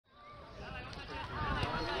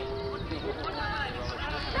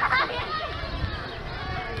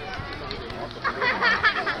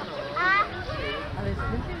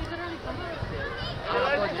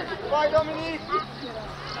Dominik!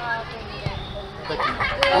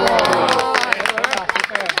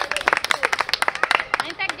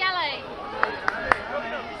 Len tak ďalej.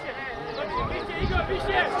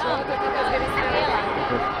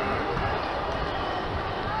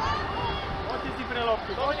 Poďte si pre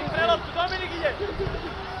loptu. Dominik ide!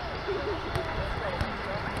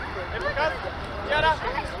 Nepokaz?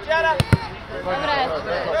 Čiara! Dobre.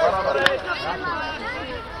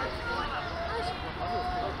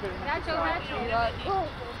 Hráčov.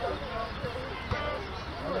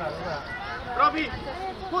 Robi!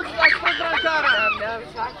 Poď dať pod brankára!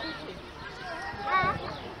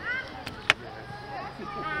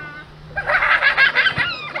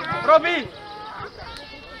 Robi!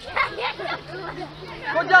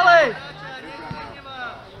 Poď ďalej!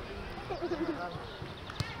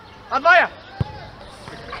 A dvaja!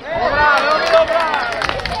 Dobrá, veľmi dobrá!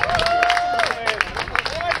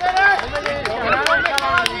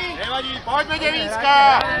 Nevadí, poďme Devinska!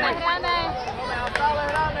 Hráme. Stále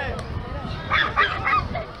hráme!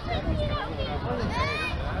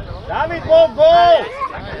 David, gól!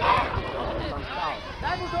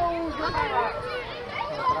 Daj mu to už!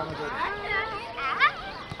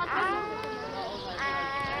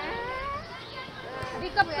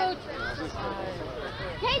 Vykopnúť.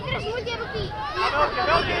 Hej, drž mu tie ruky.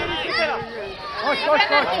 Veľký Devinský teraz! Poď!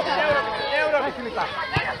 Neurobi Filipa!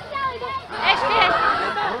 Ešte.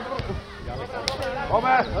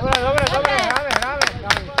 Dobre, hráme.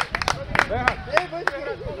 Behať.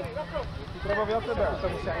 Treba viac sebe, to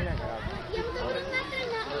musia inak hrať. Ja mu to budem natrať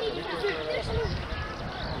na uličku. Drž mu.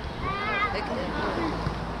 Pekne.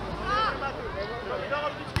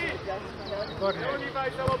 Neunívaj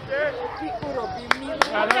sa lopte.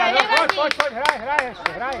 Poď, hraj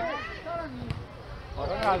ešte.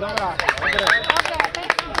 Dobrá.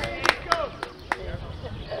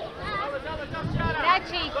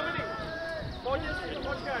 Hráčik.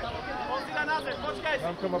 Počkaj. On si dá na zem, počkaj si.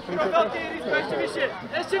 Veľký irisko,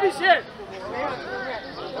 ešte vyššie.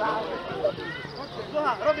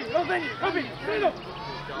 Dlhá, Robin, prídu.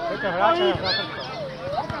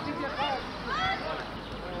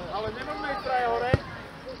 Ale nemôžeme ísť traje hore.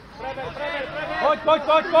 Preber.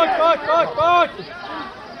 Poď.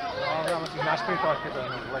 Ja musíš našprintovať, keď to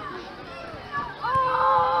letíš.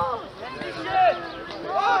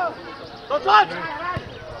 Dotlač!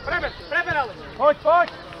 Preber ale. Poď.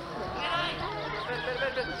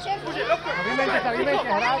 Vymeňte sa,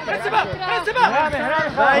 hráte. Pred seba! Hráme.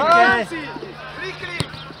 Dajte. Klikli.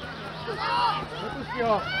 Nepusti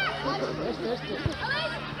ho. Ešte.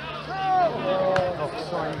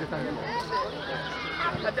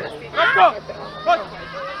 Robko, poď!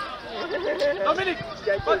 Dominik,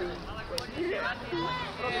 poď!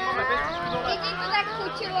 Keď im to tak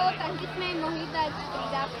chučilo, tak by sme im mohli dať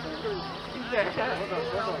pridávku.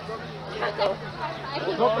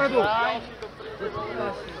 Dopredu! Poď!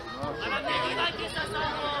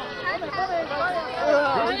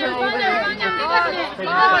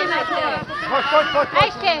 A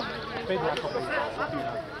ešte!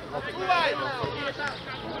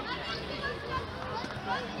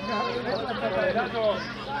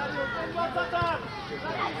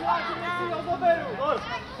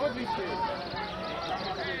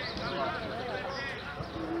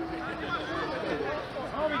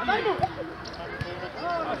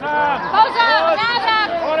 Pozor, návrat!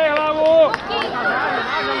 Hore hlavu!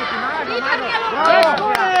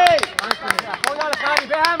 Poďal, chári,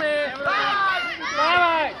 beháme!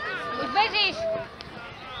 Dávaj! Už bežíš!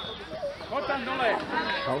 Poď tam dole!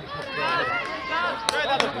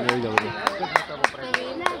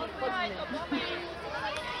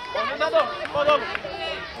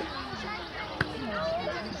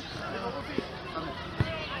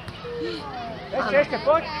 Ešte,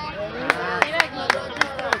 poď!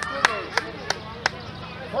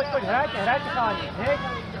 Poď, hrajte chalani, hneď!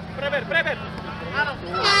 Preber! Áno!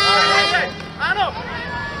 Áno!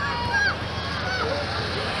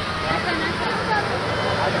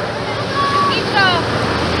 Nitro!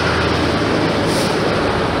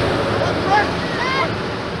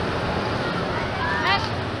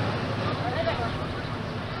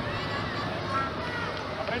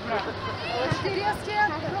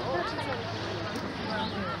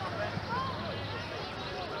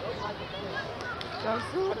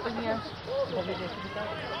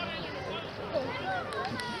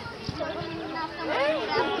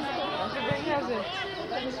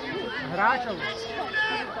 Hráčov.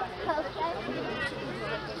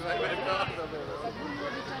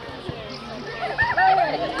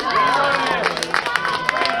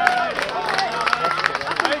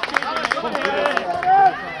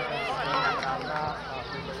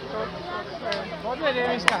 Poďme,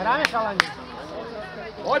 Devinska, hráme chalani.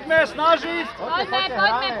 snažiť. Poďme.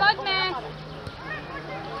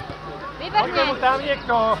 Poďte mu tam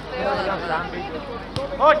niekto.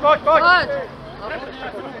 Poď.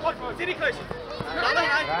 Ty rýchlejšie.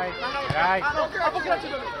 Hraj. Áno, a pokračuj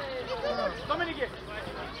dobre. Dominik je.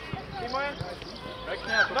 Ty moje?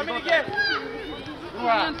 Pekne. Dominik je.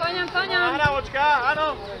 Poďam. Nahrávočka, áno.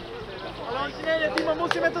 Ale on ti nejde, Timo,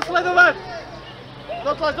 musíme to sledovať.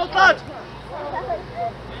 Dotlač.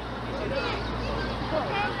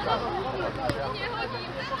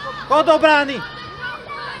 Kto do brány?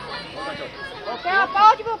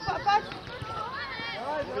 Poď.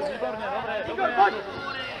 Výborné, dobre. Igor, poď.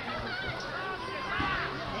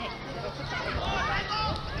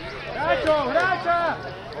 Hráča!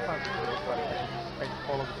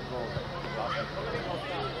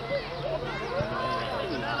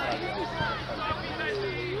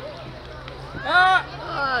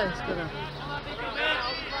 Skoro.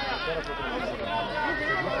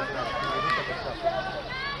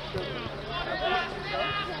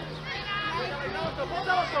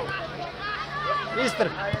 Mistr,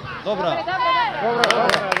 dobrá.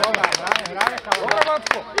 Dobrá. Hraje,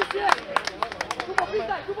 Vacko.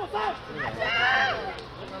 Kubo, sám.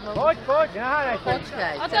 Poď, nehádaj.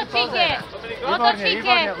 Počkaj. Otočíte.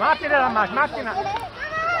 Výborne. Martina tam máš, Martina.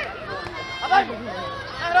 A daj mu.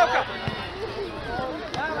 Nahrávka.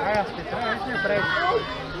 Jasne, nesmiem prejsť.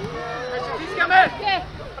 Ešte získame.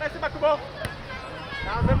 Pre seba, Kubo.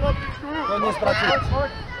 Na zem loptičku. To nespracuje.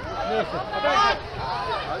 Poď.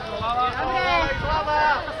 Hlava.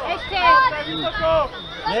 Ešte.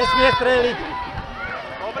 Nesmie streliť.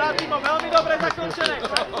 Dobrá, Timo, veľmi dobre zakončené.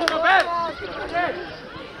 Ber.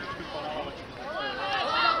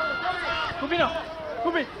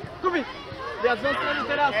 Kubi. Viac do strany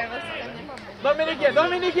teraz. Dominik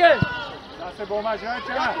je. Za sebou máš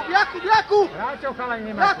hráča. Jakub. Hráčov chalani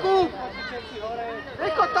nemáš. Jakub.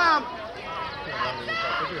 Niko tam.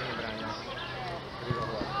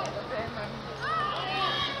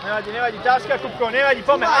 Nevadí, ťažká, Kupko, nevadí,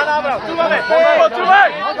 poďme, a návrat, tu máme, počúvaj!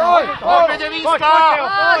 Poďme, Devinska!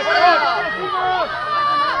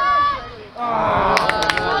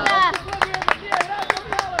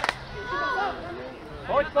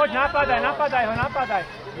 Poď, napadaj ho,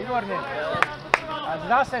 výborne. A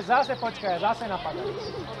zase počkaj, zase napadaj.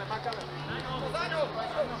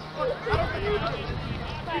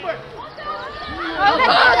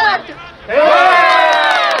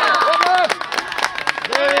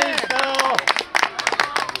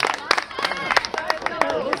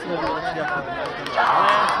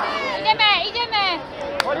 Ideme.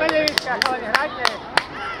 Poďme, Devinska, chalani, hrajte.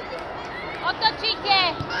 Otočíte.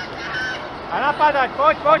 A napadať,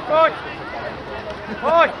 poď.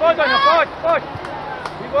 Poď.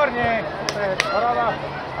 Výborne.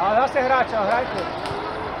 Ale zase hráča, hrajte.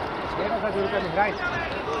 Jednozadí rukami, hrajte.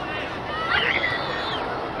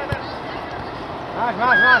 Máš.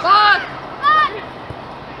 Poď.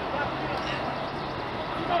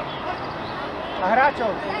 A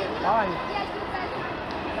hráčov, chalani.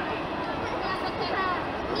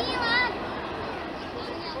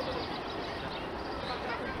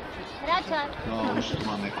 No a už tu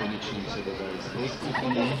máme konečne sa dodali z tej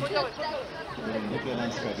skupiny.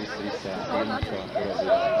 Nikolenská Bystrica, Devinska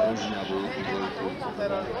porazila Rožňavú, dvojku,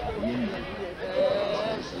 1.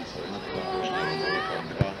 Bystrica Matka, Rožňavú, dvojka,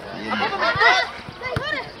 2, 1.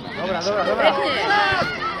 Dobrá. Pekne.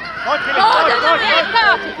 Poď, Filip.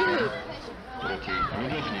 Proti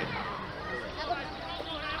Ľudovne.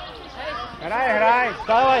 Hraj.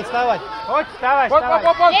 Stávaj. Poď, stávaj.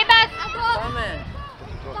 Nebáť. Dáme.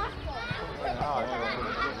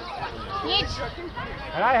 Nič.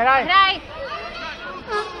 Hraj.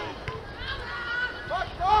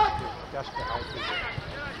 Ťažké, hajte.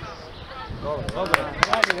 Dobre.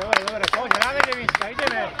 Poď, hráme, Devinska,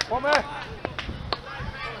 ideme. Poďme.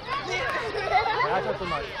 Hráčo tu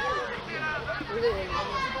máš.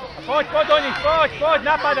 Poď do nich, poď,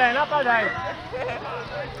 napadaj.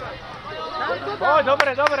 Poď, dobre.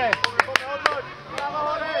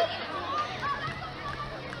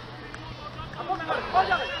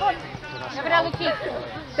 Dobrá, Luky.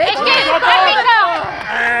 Ešte, Pepiko!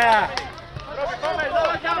 Poďme,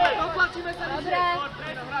 zaváďame, dotlačíme sa. Dobre.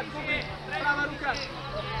 Práva ruka.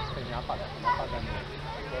 Napadaj.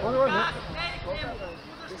 Poď.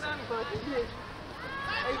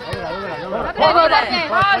 Dobre.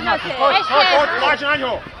 Ešte. Tlač na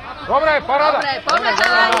ňo. Dobre, paráda. Dobre, poďme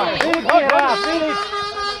chalani. Filip.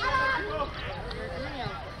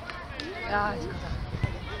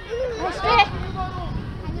 Ešte.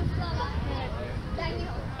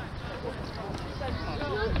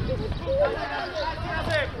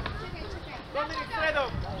 Dominik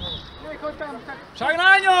stredom. Však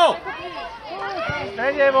na ňu!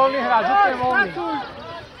 Stredne je voľný hráč, úplne voľný.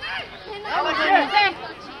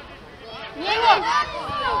 Nie, nie.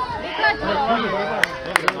 Vyklačilo.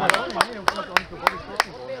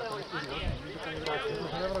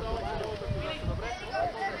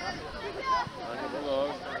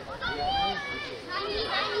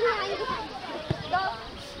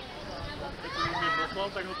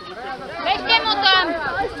 Bežte mu tam!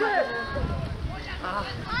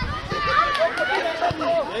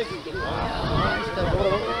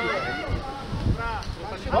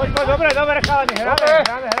 Poď, dobre, chalani,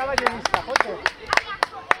 hráme Devinska, poďte.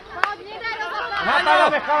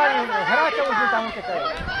 Napádame chalani, hráčov už mi tam utekajú.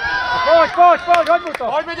 Poď, hoď mu to.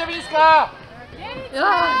 Poďme Devinska!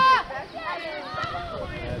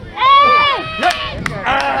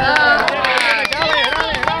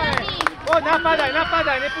 Poď,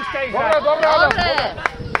 napádaj, nepúšťaj ich hrať. Dobre.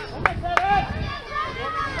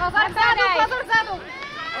 Pozor vzadu!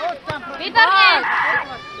 Výborne!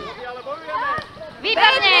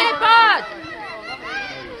 Výborne! Poď!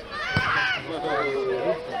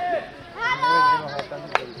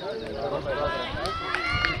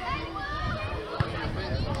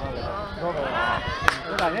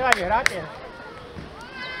 Dobre, nevadí, hráte.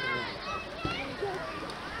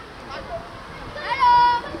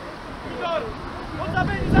 Poď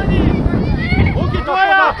za ním! Buky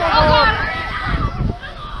tvoja!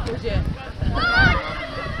 Ešte!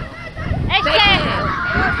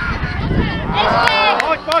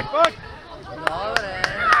 Poď!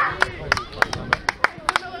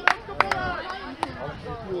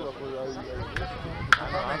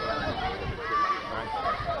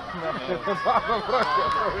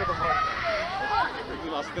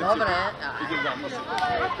 Dobre. Dobre.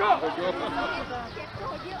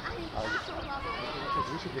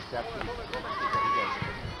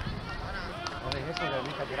 Ale nesmieme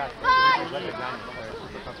nechať hrať.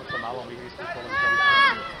 To malo vyhriť.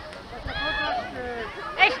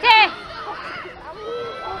 Ešte!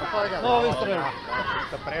 No, vystrel.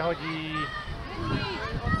 To prehodí.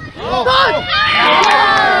 Poď!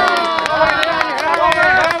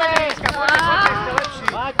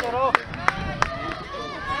 Máte roh.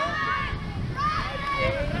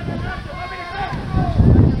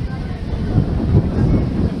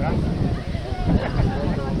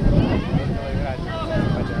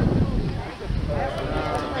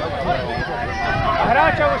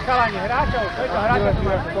 Hráčov už, chalani, hráčov. To je to hráčov.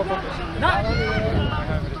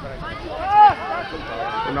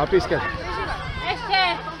 Na píske. Ešte!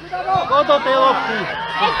 Poď do tej lopty.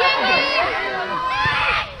 Ešte!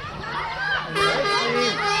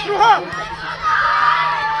 Druhá!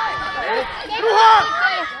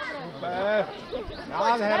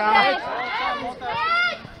 Nádhera.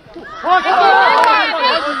 Poď!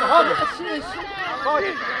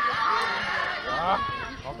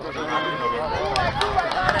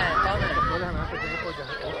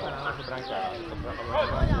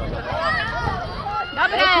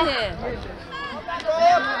 Dobre!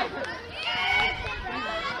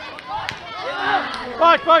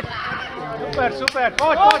 Poď! Super!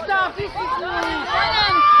 Poď!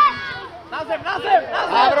 Na zem!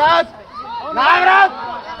 Návrat!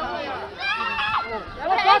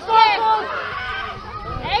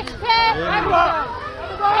 Ešte!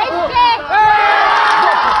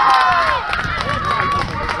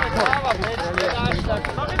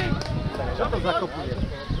 Čo to zakopuje?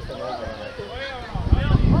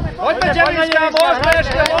 Poďme, Devinska, môžeme!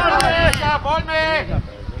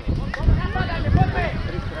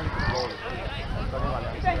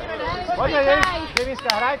 Poďme,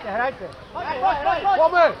 Devinska, hrajte.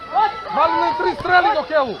 Poďme! Mali len 3 strely do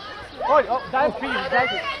keľu. Poď, daj film,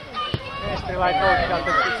 dajte. Nestrelaj to,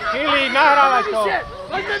 Kili, nahrávaj to.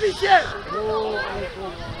 Poďme vyššie!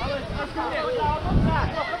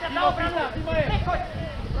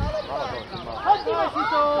 Hodíme si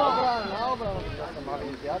to! Na obranu. Ja som mali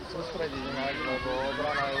viac sústrediť, lebo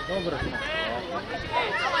obrana je dobre.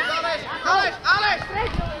 Aleš!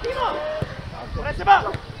 Timo! Pre seba!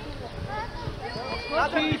 Na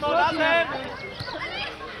zem!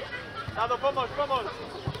 Tado, pomôž!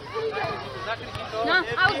 Zakrytí to! No, a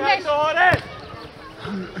už bež! to hore!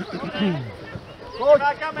 Poď!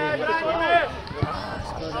 Čakáme, bránime!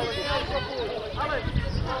 Aleš!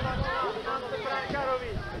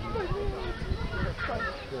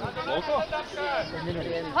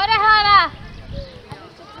 Hore hlava!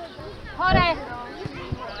 Hore!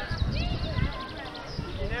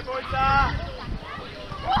 Neboj sa!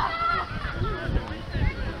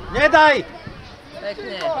 Nedaj!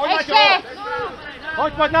 Pekne. Ešte!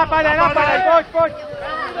 Poď, napádaj, poď!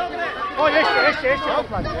 Poď, ešte,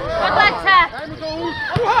 odplaď. Odlaď sa!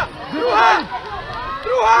 Druhá! Druhá!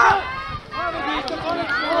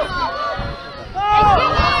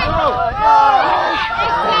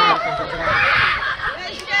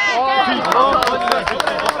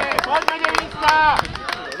 Poďme, Devinska!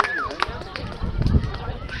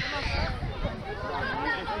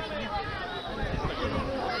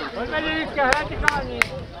 Poďme, Devinska, hrajte chalani!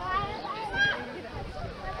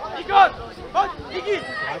 Igor! Poď, Igi!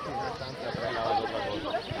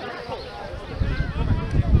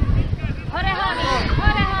 Hore hlavy,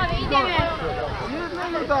 ideme!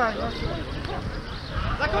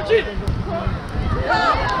 Zakončiť!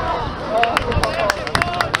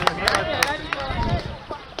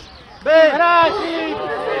 Hráči!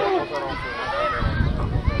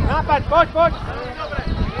 Nápad, poď!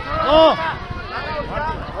 No!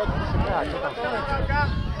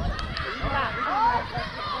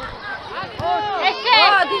 Ešte!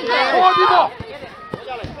 Dimo!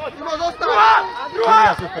 Dimo, zostav!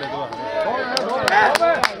 Druhá!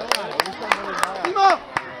 Dimo!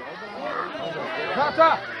 Záca!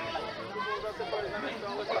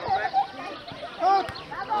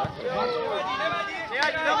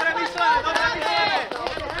 Dobre myslené!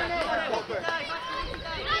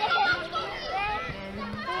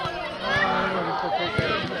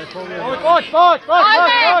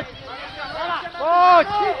 Poď!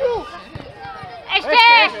 Ešte!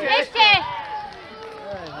 Poď!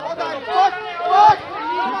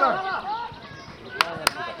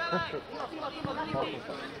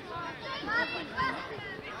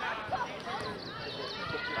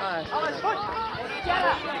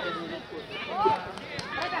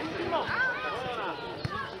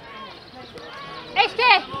 Ešte!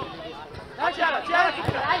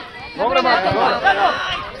 Dobre, Marko!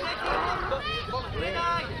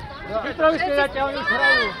 Vypravi ste zatiaľ, oni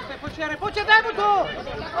hrajú. Počkaj, daj mu to!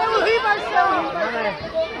 Hýbaj sa!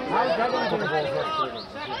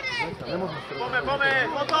 Poďme,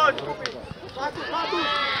 poď! Matu!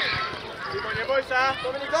 Timo, neboj sa!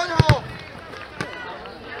 Dominik, do ňoho!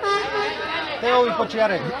 Teovi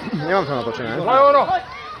počiare. Nemám to natočené. Majoro!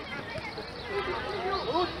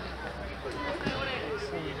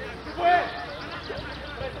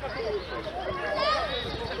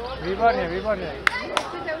 Výborne.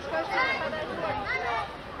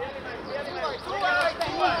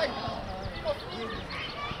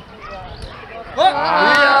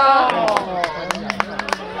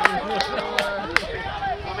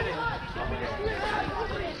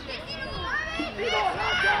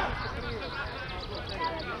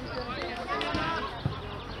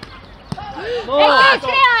 Ešte,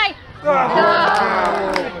 strieľaj!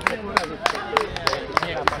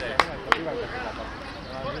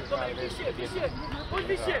 Poď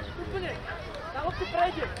vyššie, úplne. Na loptu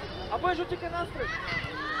prejde a budeš utekať na stred.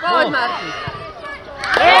 Poď, Martin.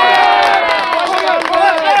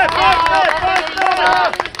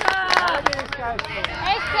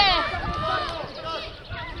 Ešte!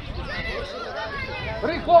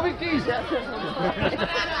 Rýchlo vytíž!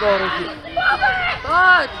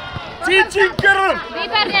 Poď! Činčinker!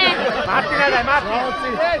 Výborne! Martina, daj, Martin!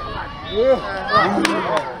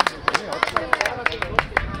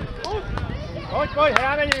 Poď,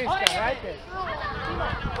 hráme, Devinska, hrajte!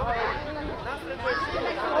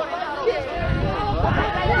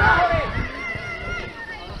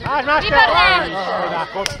 Máš, Výborne!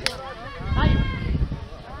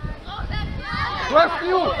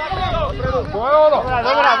 Lestiu! To je ono!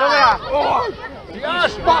 Dobrá!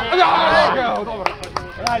 Jaš, Dobrá.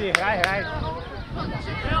 Hraj.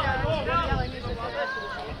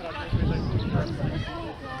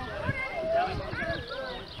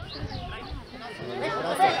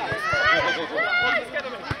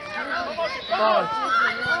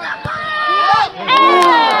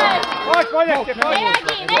 Poď ešte, poď!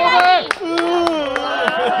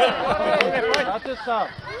 Dáte sa.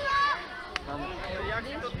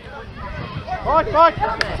 Poď!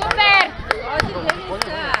 Super! Poď,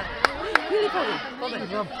 Devinska. Filipovi,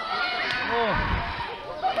 poďme.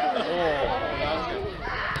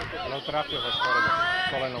 No trafil ho skoro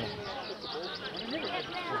kolenom.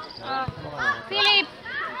 Filip!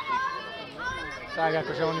 Tak,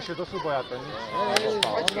 akože on išiel do súboja, to je nič.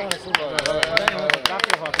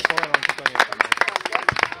 Trafil ho asi kolenom, či to nie je tam.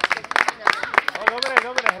 No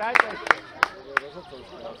dobre, hrajte ešte.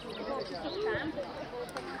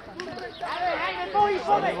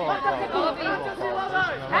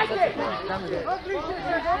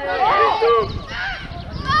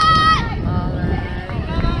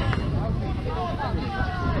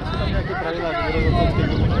 Nejaké pravidlá, že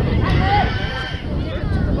rozhodcovské